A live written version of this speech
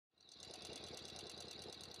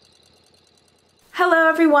Hello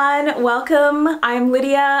everyone, welcome. I'm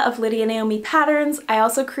Lydia of Lydia Know Me Patterns. I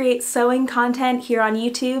also create sewing content here on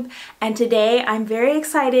YouTube, and today I'm very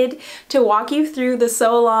excited to walk you through the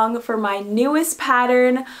sew along for my newest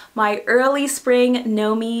pattern, my early spring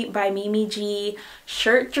Know Me by Mimi G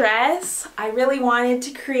shirt dress. I really wanted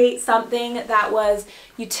to create something that was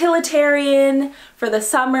utilitarian for the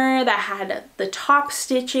summer, that had the top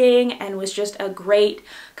stitching and was just a great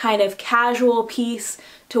kind of casual piece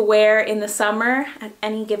to wear in the summer at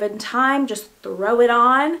any given time. Just throw it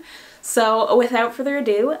on. So without further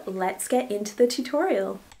ado, let's get into the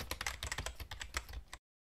tutorial.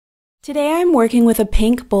 Today I'm working with a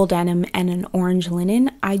pink bull denim and an orange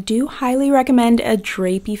linen. I do highly recommend a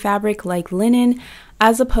drapey fabric like linen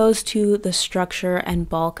as opposed to the structure and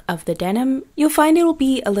bulk of the denim. You'll find it'll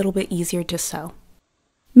be a little bit easier to sew.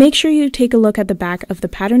 Make sure you take a look at the back of the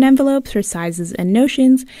pattern envelopes for sizes and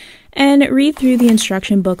notions, and read through the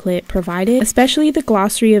instruction booklet provided, especially the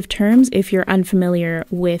glossary of terms if you're unfamiliar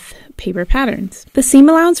with paper patterns. The seam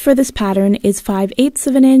allowance for this pattern is 5/8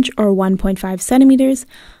 of an inch or 1.5 centimeters,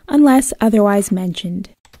 unless otherwise mentioned.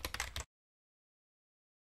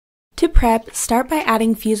 To prep, start by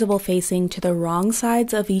adding fusible facing to the wrong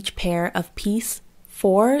sides of each pair of piece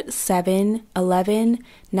 4, 7, 11,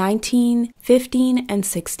 19, 15, and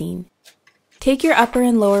 16. Take your upper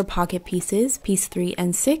and lower pocket pieces, piece 3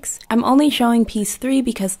 and 6. I'm only showing piece 3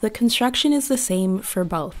 because the construction is the same for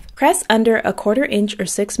both. Press under a 1/4 inch or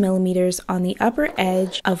 6 millimeters on the upper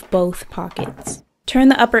edge of both pockets. Turn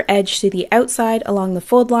the upper edge to the outside along the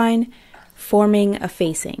fold line, forming a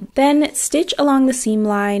facing. Then stitch along the seam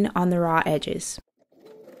line on the raw edges.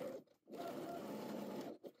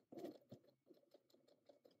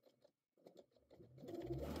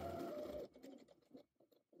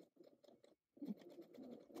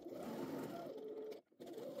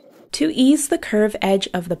 To ease the curve edge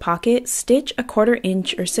of the pocket, stitch a 1/4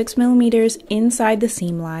 inch or 6 millimeters inside the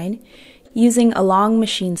seam line using a long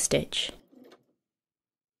machine stitch.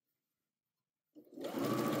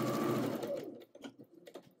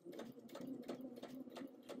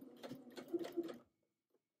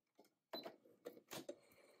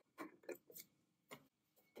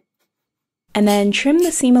 And then trim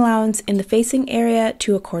the seam allowance in the facing area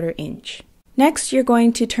to a 1/4 inch. Next, you're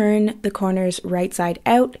going to turn the corners right side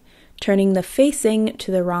out, turning the facing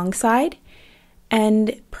to the wrong side,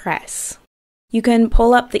 and press. You can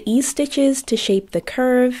pull up the ease stitches to shape the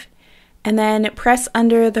curve, and then press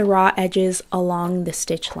under the raw edges along the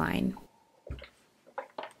stitch line.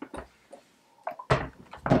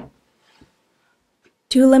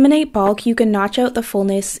 To eliminate bulk, you can notch out the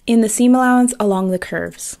fullness in the seam allowance along the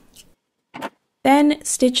curves. Then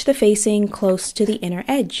stitch the facing close to the inner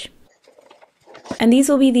edge. And these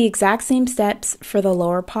will be the exact same steps for the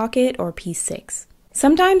lower pocket or piece 6.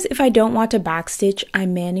 Sometimes if I don't want to backstitch, I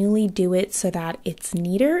manually do it so that it's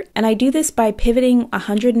neater, and I do this by pivoting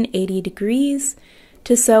 180 degrees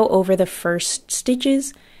to sew over the first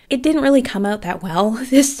stitches. It didn't really come out that well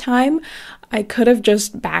this time. I could have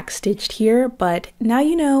just backstitched here, but now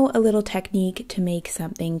you know a little technique to make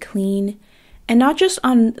something clean, and not just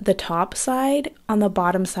on the top side, on the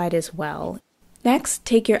bottom side as well. Next,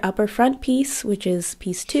 take your upper front piece, which is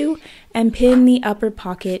piece 2, and pin the upper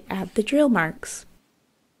pocket at the drill marks.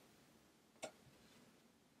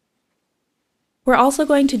 We're also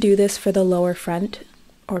going to do this for the lower front,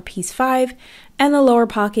 or piece 5, and the lower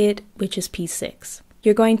pocket, which is piece 6.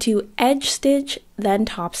 You're going to edge stitch, then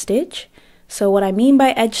top stitch. So what I mean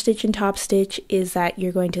by edge stitch and top stitch is that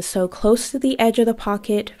you're going to sew close to the edge of the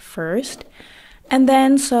pocket first, and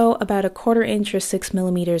then sew about a 1/4 inch or 6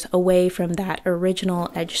 millimeters away from that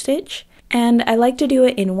original edge stitch. And I like to do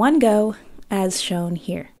it in one go, as shown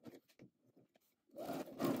here.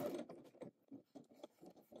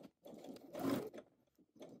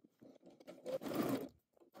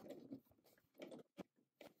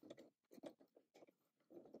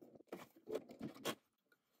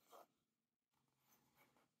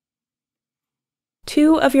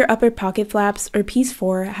 Two of your upper pocket flaps, or piece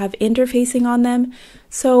 4, have interfacing on them,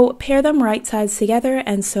 so pair them right sides together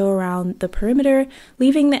and sew around the perimeter,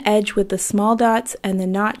 leaving the edge with the small dots and the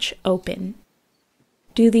notch open.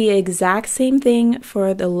 Do the exact same thing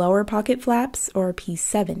for the lower pocket flaps, or piece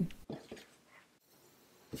 7.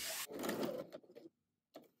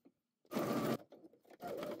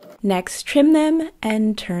 Next, trim them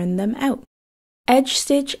and turn them out. Edge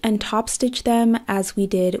stitch and top stitch them as we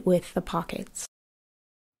did with the pockets.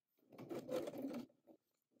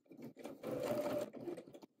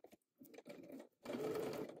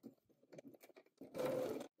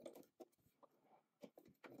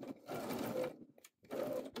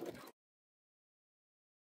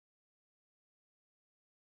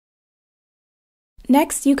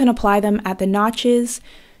 Next, you can apply them at the notches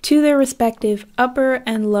to their respective upper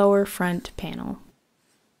and lower front panel.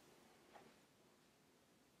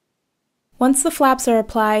 Once the flaps are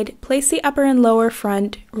applied, place the upper and lower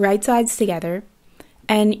front right sides together,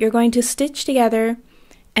 and you're going to stitch together,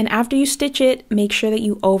 and after you stitch it, make sure that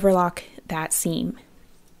you overlock that seam.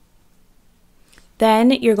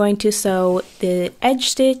 Then you're going to sew the edge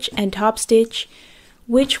stitch and top stitch,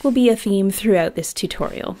 which will be a theme throughout this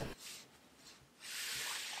tutorial.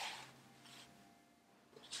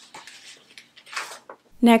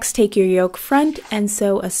 Next, take your yoke front and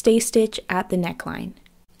sew a stay stitch at the neckline.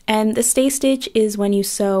 And the stay stitch is when you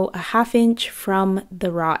sew a 1/2 inch from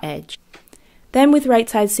the raw edge. Then with right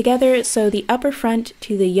sides together, sew the upper front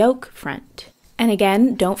to the yoke front. And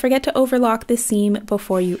again, don't forget to overlock the seam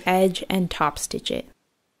before you edge and top stitch it.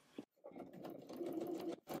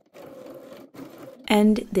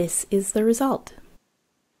 And this is the result.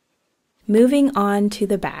 Moving on to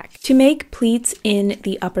the back. To make pleats in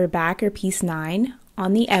the upper back or piece 9,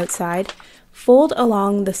 on the outside, fold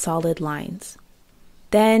along the solid lines.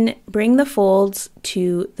 Then bring the folds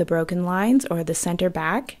to the broken lines or the center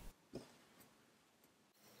back.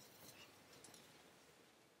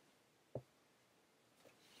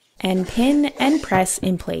 And pin and press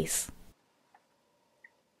in place.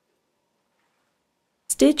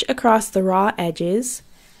 Stitch across the raw edges,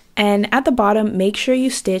 and at the bottom make sure you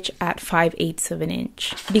stitch at 5/8 of an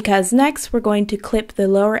inch, because next we're going to clip the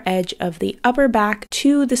lower edge of the upper back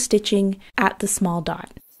to the stitching at the small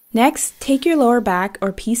dot. Next, take your lower back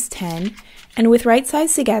or piece 10, and with right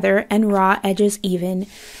sides together and raw edges even,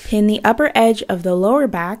 pin the upper edge of the lower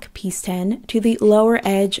back, piece 10, to the lower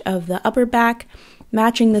edge of the upper back,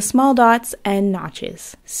 matching the small dots and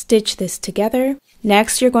notches. Stitch this together.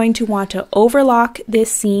 Next, you're going to want to overlock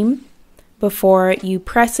this seam before you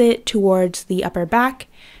press it towards the upper back,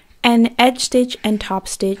 and edge stitch and top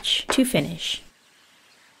stitch to finish.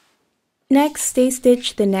 Next, stay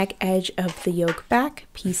stitch the neck edge of the yoke back,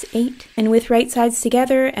 piece 8, and with right sides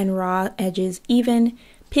together and raw edges even,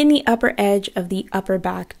 pin the upper edge of the upper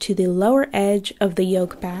back to the lower edge of the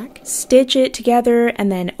yoke back, stitch it together and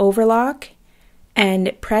then overlock,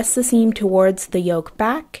 and press the seam towards the yoke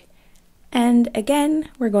back, and again,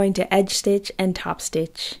 we're going to edge stitch and top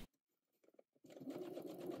stitch.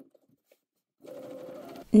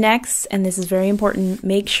 Next, and this is very important,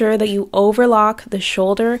 make sure that you overlock the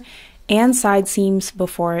shoulder and side seams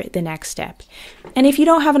before the next step. And if you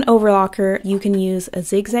don't have an overlocker, you can use a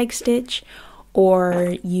zigzag stitch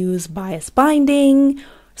or use bias binding,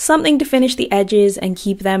 something to finish the edges and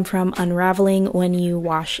keep them from unraveling when you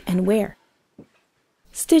wash and wear.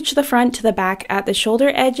 Stitch the front to the back at the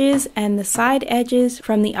shoulder edges and the side edges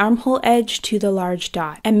from the armhole edge to the large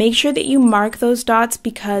dot. And make sure that you mark those dots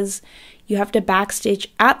because you have to backstitch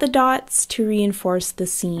at the dots to reinforce the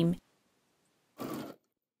seam.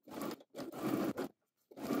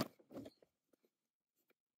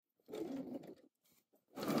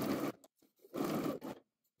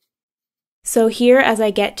 So here, as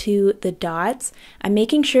I get to the dots, I'm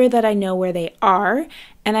making sure that I know where they are,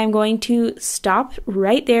 and I'm going to stop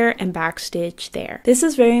right there and backstitch there. This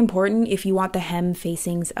is very important if you want the hem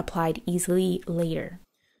facings applied easily later.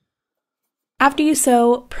 After you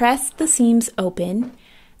sew, press the seams open,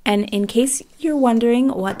 and in case you're wondering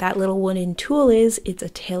what that little wooden tool is, it's a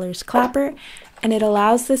tailor's clapper, and it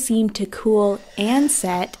allows the seam to cool and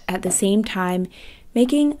set at the same time,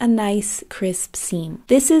 making a nice crisp seam.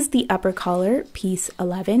 This is the upper collar, piece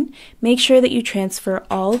 11. Make sure that you transfer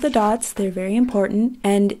all the dots, they're very important.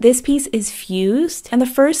 And this piece is fused, and the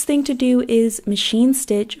first thing to do is machine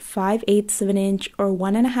stitch 5/8 of an inch or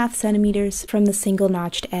 1.5 centimeters from the single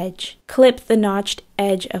notched edge. Clip the notched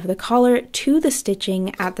edge of the collar to the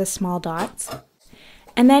stitching at the small dots.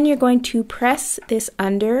 And then you're going to press this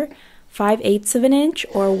under 5/8 of an inch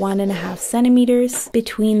or 1.5 centimeters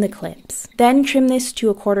between the clips. Then trim this to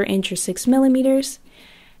 1/4 inch or 6 millimeters,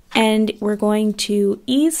 and we're going to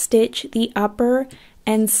ease stitch the upper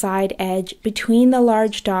and side edge between the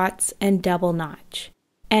large dots and double notch.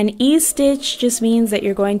 And ease stitch just means that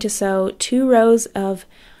you're going to sew 2 rows of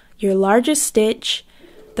your largest stitch.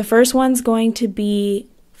 The first one's going to be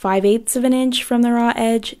 5/8 of an inch from the raw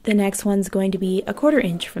edge, the next one's going to be 1/4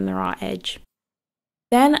 inch from the raw edge.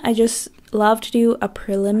 Then I just love to do a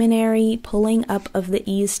preliminary pulling up of the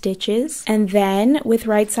ease stitches, and then with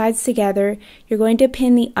right sides together, you're going to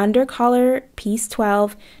pin the under collar, piece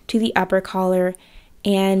 12, to the upper collar,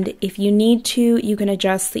 and if you need to, you can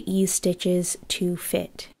adjust the ease stitches to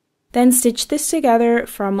fit. Then stitch this together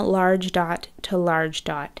from large dot to large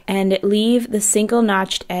dot, and leave the single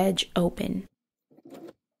notched edge open.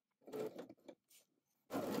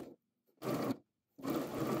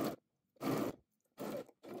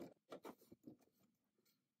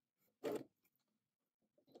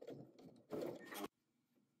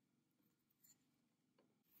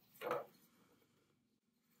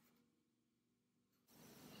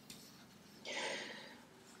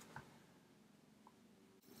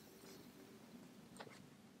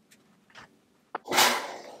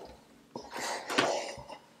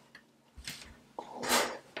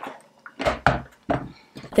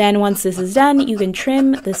 Then once this is done, you can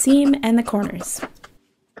trim the seam and the corners.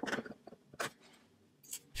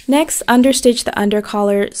 Next, understitch the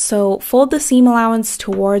undercollar, so fold the seam allowance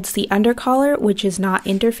towards the undercollar, which is not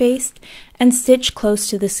interfaced, and stitch close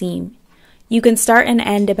to the seam. You can start and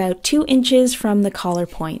end about 2 inches from the collar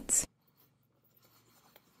points.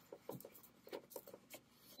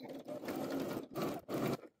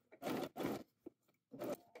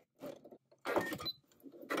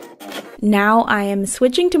 Now I am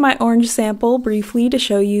switching to my orange sample briefly to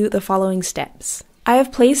show you the following steps. I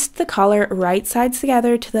have placed the collar right sides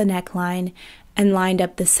together to the neckline and lined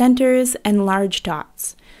up the centers and large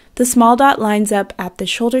dots. The small dot lines up at the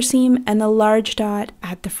shoulder seam and the large dot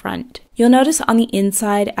at the front. You'll notice on the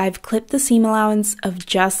inside I've clipped the seam allowance of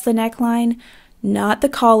just the neckline, not the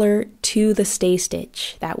collar, to the stay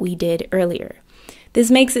stitch that we did earlier.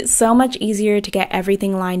 This makes it so much easier to get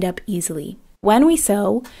everything lined up easily. When we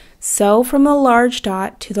sew from the large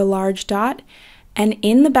dot to the large dot, and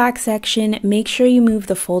in the back section, make sure you move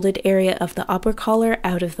the folded area of the upper collar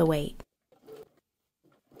out of the way.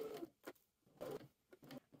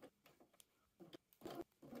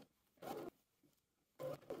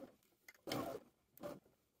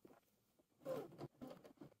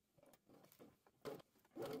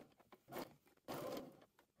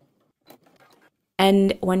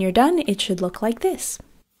 And when you're done, it should look like this.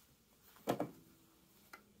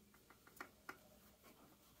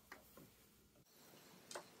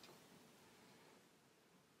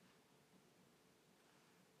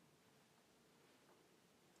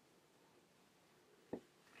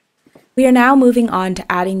 We are now moving on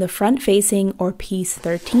to adding the front facing or piece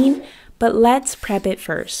 13, but let's prep it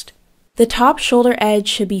first. The top shoulder edge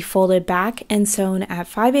should be folded back and sewn at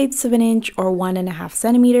 5/8 of an inch or 1.5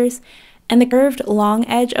 centimeters, and the curved long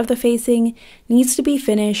edge of the facing needs to be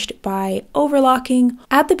finished by overlocking.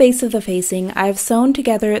 At the base of the facing, I have sewn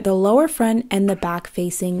together the lower front and the back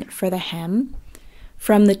facing for the hem,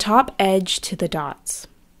 from the top edge to the dots.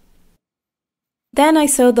 Then I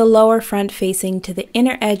sewed the lower front facing to the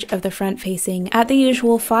inner edge of the front facing at the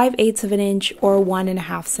usual 5/8 of an inch or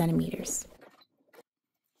 1.5 centimeters.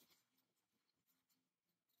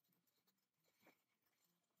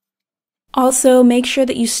 Also, make sure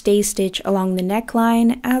that you stay stitch along the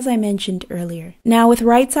neckline, as I mentioned earlier. Now with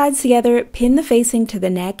right sides together, pin the facing to the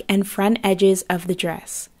neck and front edges of the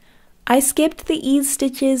dress. I skipped the ease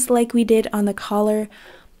stitches like we did on the collar,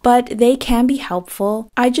 but they can be helpful.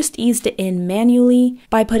 I just eased it in manually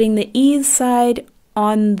by putting the ease side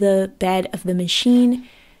on the bed of the machine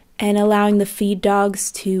and allowing the feed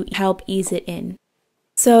dogs to help ease it in.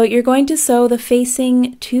 So you're going to sew the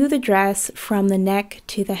facing to the dress from the neck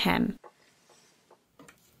to the hem.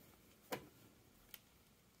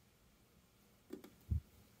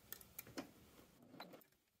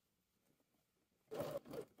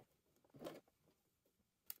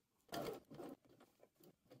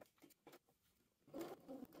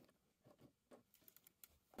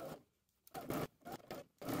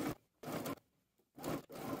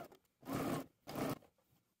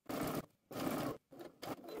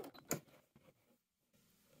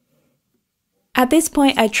 At this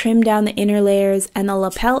point, I trim down the inner layers and the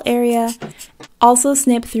lapel area. Also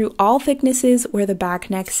snip through all thicknesses where the back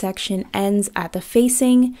neck section ends at the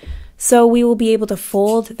facing, so we will be able to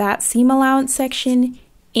fold that seam allowance section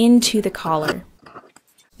into the collar.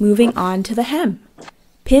 Moving on to the hem.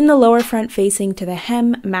 Pin the lower front facing to the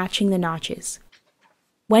hem, matching the notches.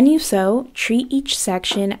 When you sew, treat each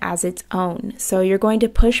section as its own. So you're going to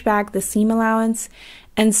push back the seam allowance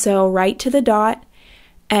and sew right to the dot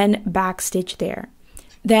and back stitch there.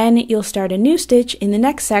 Then you'll start a new stitch in the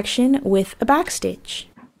next section with a back stitch.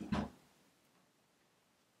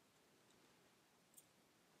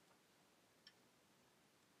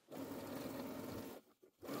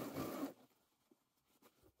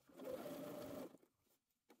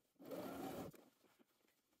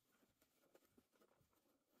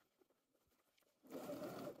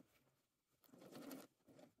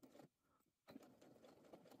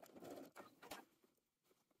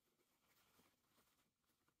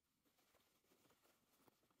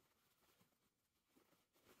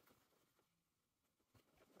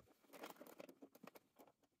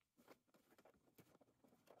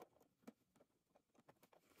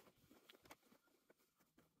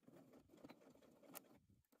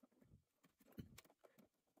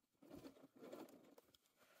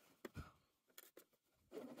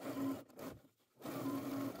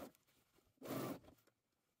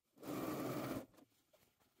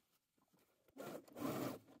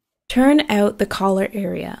 Turn out the collar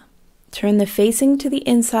area. Turn the facing to the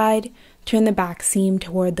inside, turn the back seam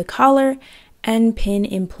toward the collar, and pin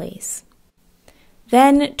in place.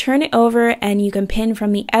 Then turn it over and you can pin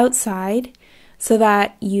from the outside so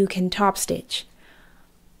that you can top stitch.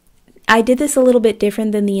 I did this a little bit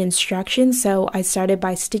different than the instructions, so I started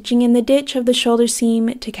by stitching in the ditch of the shoulder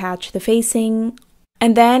seam to catch the facing,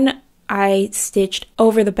 and then I stitched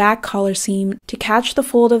over the back collar seam to catch the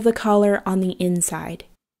fold of the collar on the inside.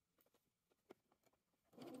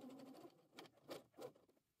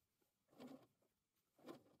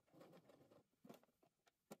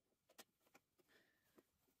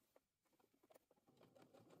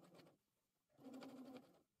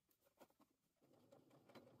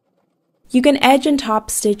 You can edge and top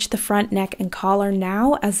stitch the front neck and collar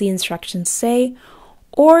now, as the instructions say,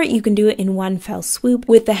 or you can do it in one fell swoop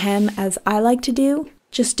with the hem, as I like to do.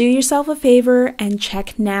 Just do yourself a favor and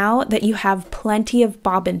check now that you have plenty of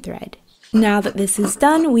bobbin thread. Now that this is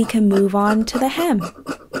done, we can move on to the hem.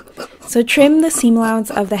 So trim the seam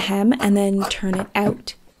allowance of the hem and then turn it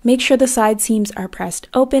out. Make sure the side seams are pressed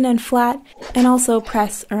open and flat, and also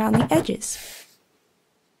press around the edges.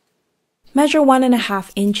 Measure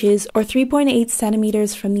 1.5 inches or 3.8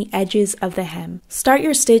 centimeters from the edges of the hem. Start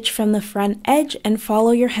your stitch from the front edge and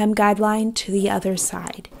follow your hem guideline to the other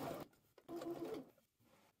side.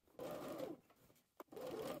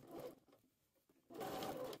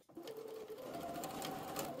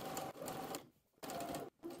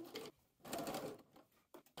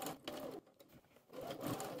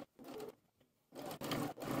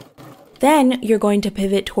 Then you're going to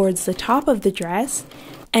pivot towards the top of the dress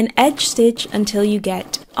and edge stitch until you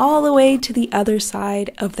get all the way to the other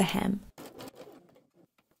side of the hem.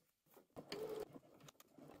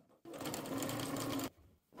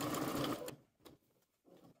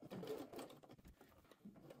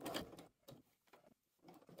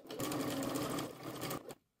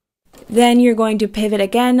 Then you're going to pivot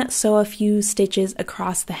again, so a few stitches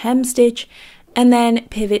across the hem stitch, and then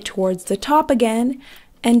pivot towards the top again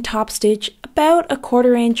and top stitch about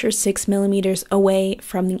 1/4 inch or 6 millimeters away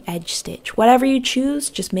from the edge stitch. Whatever you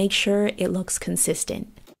choose, just make sure it looks consistent.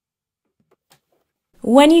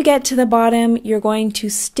 When you get to the bottom, you're going to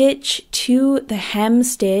stitch to the hem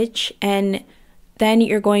stitch, and then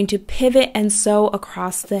you're going to pivot and sew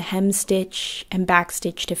across the hem stitch and back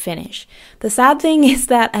stitch to finish. The sad thing is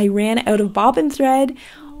that I ran out of bobbin thread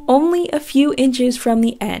only a few inches from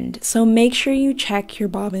the end, so make sure you check your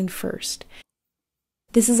bobbin first.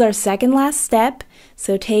 This is our second last step,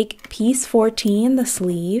 so take piece 14, the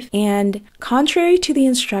sleeve, and contrary to the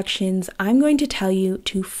instructions, I'm going to tell you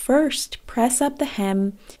to first press up the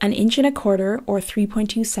hem 1.25 inches or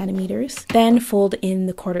 3.2 centimeters, then fold in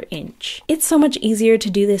the 1/4 inch. It's so much easier to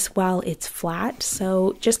do this while it's flat,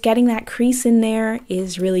 so just getting that crease in there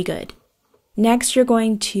is really good. Next, you're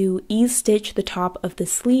going to ease stitch the top of the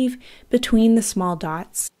sleeve between the small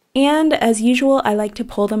dots, and as usual, I like to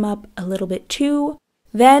pull them up a little bit too.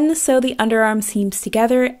 Then sew the underarm seams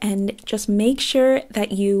together and just make sure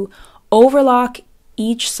that you overlock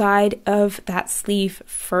each side of that sleeve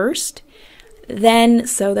first, then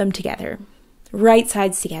sew them together. Right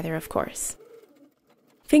sides together, of course.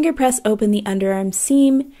 Finger press open the underarm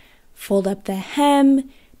seam, fold up the hem,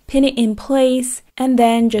 pin it in place, and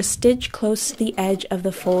then just stitch close to the edge of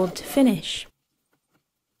the fold to finish.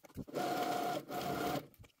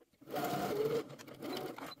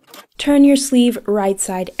 Turn your sleeve right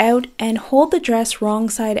side out and hold the dress wrong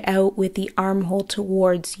side out with the armhole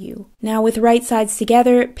towards you. Now with right sides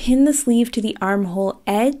together, pin the sleeve to the armhole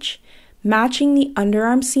edge, matching the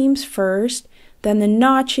underarm seams first, then the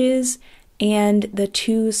notches and the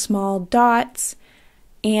 2 small dots,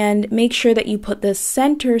 and make sure that you put the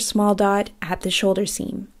center small dot at the shoulder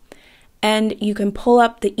seam. And you can pull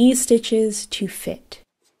up the ease stitches to fit.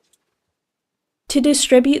 To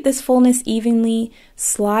distribute this fullness evenly,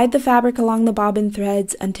 slide the fabric along the bobbin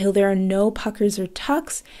threads until there are no puckers or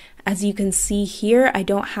tucks. As you can see here, I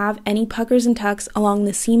don't have any puckers and tucks along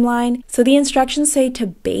the seam line, so the instructions say to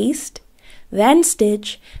baste, then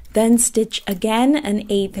stitch again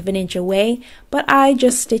 1/8 inch away, but I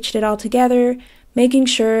just stitched it all together, making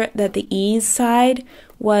sure that the ease side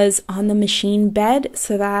was on the machine bed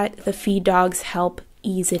so that the feed dogs help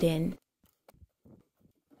ease it in.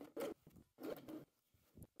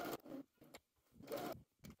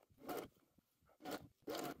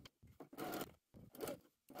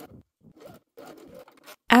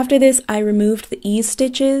 After this, I removed the ease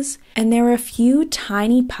stitches, and there were a few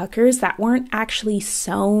tiny puckers that weren't actually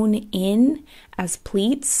sewn in as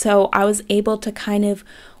pleats, so I was able to kind of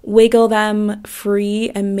wiggle them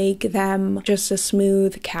free and make them just a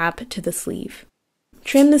smooth cap to the sleeve.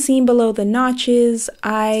 Trim the seam below the notches.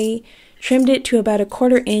 I trimmed it to about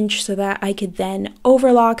 1/4 inch so that I could then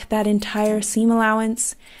overlock that entire seam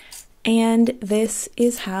allowance. and this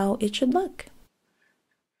is how it should look.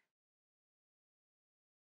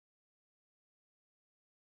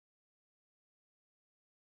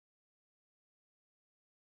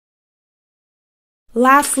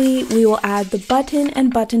 Lastly, we will add the button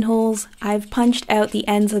and buttonholes. I've punched out the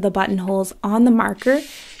ends of the buttonholes on the marker.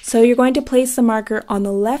 So you're going to place the marker on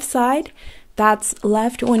the left side. That's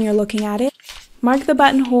left when you're looking at it. Mark the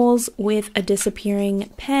buttonholes with a disappearing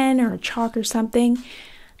pen or a chalk or something.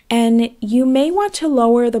 And you may want to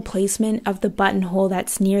lower the placement of the buttonhole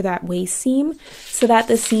that's near that waist seam so that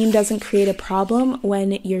the seam doesn't create a problem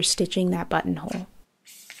when you're stitching that buttonhole.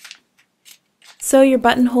 Sew your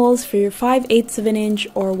buttonholes for your 5/8 of an inch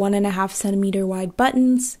or 1.5 centimeter wide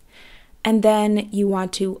buttons, and then you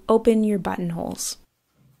want to open your buttonholes.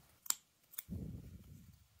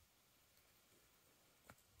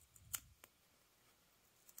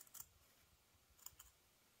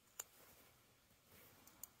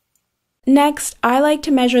 Next, I like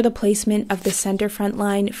to measure the placement of the center front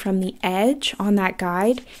line from the edge on that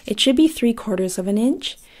guide. It should be 3/4 of an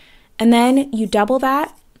inch, and then you double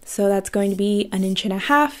that. So that's going to be 1.5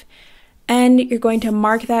 inches, and you're going to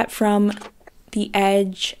mark that from the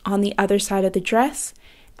edge on the other side of the dress.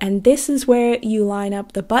 And this is where you line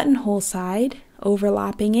up the buttonhole side,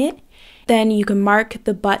 overlapping it. Then you can mark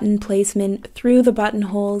the button placement through the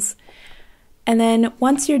buttonholes. And then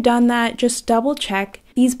once you're done that, just double check.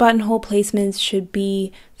 These buttonhole placements should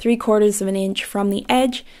be 3/4 of an inch from the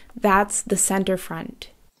edge. That's the center front.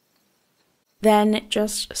 Then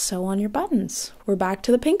just sew on your buttons. We're back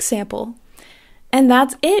to the pink sample. And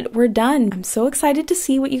that's it, we're done. I'm so excited to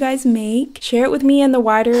see what you guys make. Share it with me in the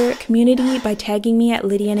wider community by tagging me at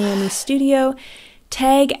Lydia Naomi Studio.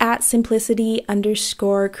 Tag at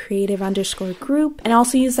simplicity_creative_group and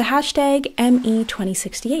also use the hashtag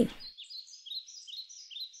ME2068.